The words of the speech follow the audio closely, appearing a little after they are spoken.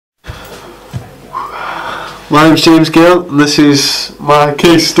My name's James Gill, and this is my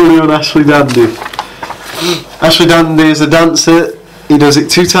case study on Ashley Dandy. Ashley Dandy is a dancer. He does it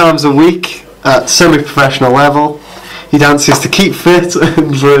 2 times a week at semi-professional level. He dances to keep fit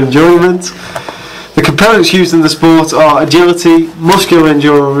and for enjoyment. The components used in the sport are agility, muscular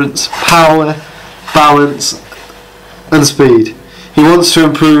endurance, power, balance and speed. He wants to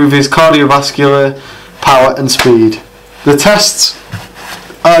improve his cardiovascular power and speed. The tests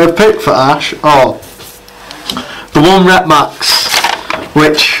I have picked for Ash are the 1 rep max,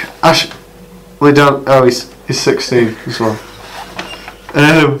 which Ash, we don't, oh he's 16 as well.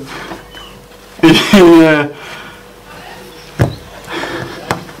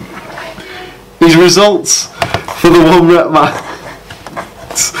 His results for the 1 rep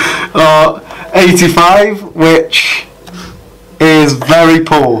max are 85, which is very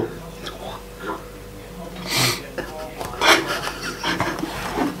poor.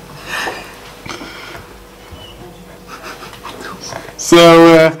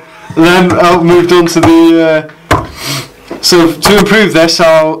 So then I moved on to the. So to improve this,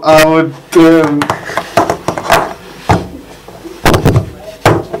 I would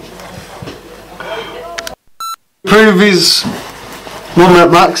improve his 1 rep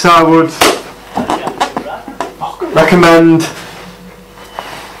max. I would recommend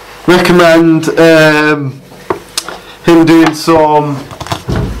him doing some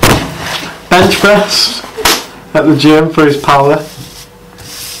bench press at the gym for his power.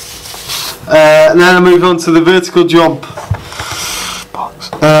 And then I move on to the vertical jump.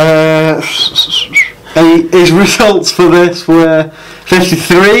 His results for this were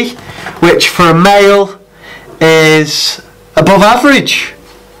 53, which for a male is above average.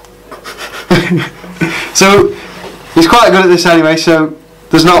 So he's quite good at this anyway, so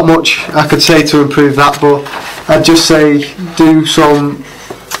there's not much I could say to improve that, but I'd just say do some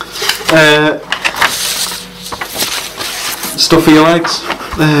stuff for your legs.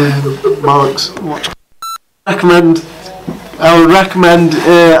 Bollocks. I would recommend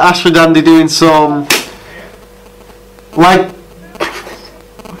Ashley Dandy doing some leg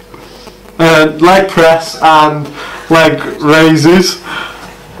press and leg raises.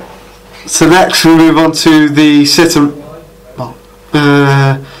 So next we move on to the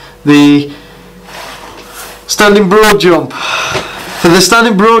the standing broad jump. For the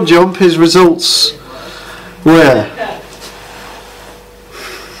standing broad jump, his results were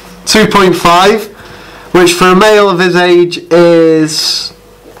 2.5, which for a male of his age is,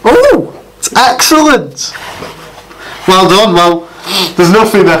 oh, it's excellent. Well done. Well, there's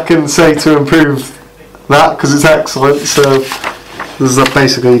nothing I can say to improve that because it's excellent. So this is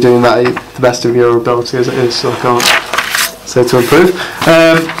basically doing that at the best of your ability as it is. So I can't say to improve.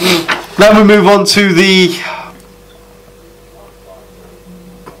 Then we move on to the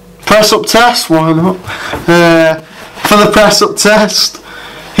press up test. Why not? For the press up test,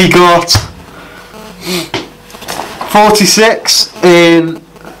 he got 46 in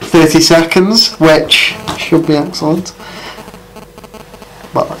 30 seconds, which should be excellent.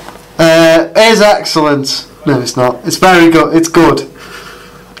 But it is excellent. No, it's not. It's very good. It's good.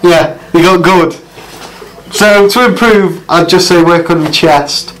 Yeah, he got good. So to improve, I'd just say work on your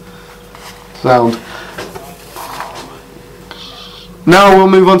chest. Sound. Now we'll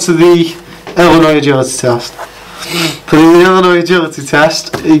move on to the Illinois agility test. For the Illinois agility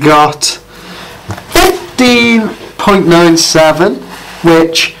test, he got 15.97,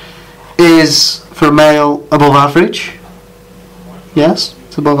 which is for a male above average. Yes,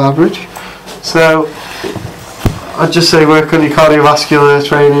 it's above average. So I'd just say work on your cardiovascular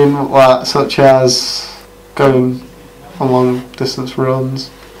training, such as going on long distance runs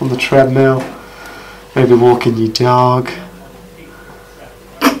on the treadmill, maybe walking your dog.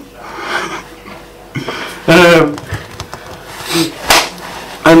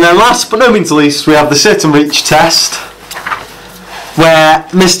 And then last but no means least, we have the sit and reach test, where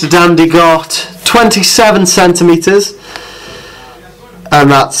Mr. Dandy got 27 centimetres, and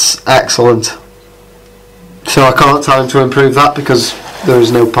that's excellent. So I can't tell him to improve that because there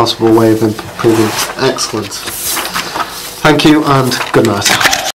is no possible way of improving. Excellent. Thank you and good night.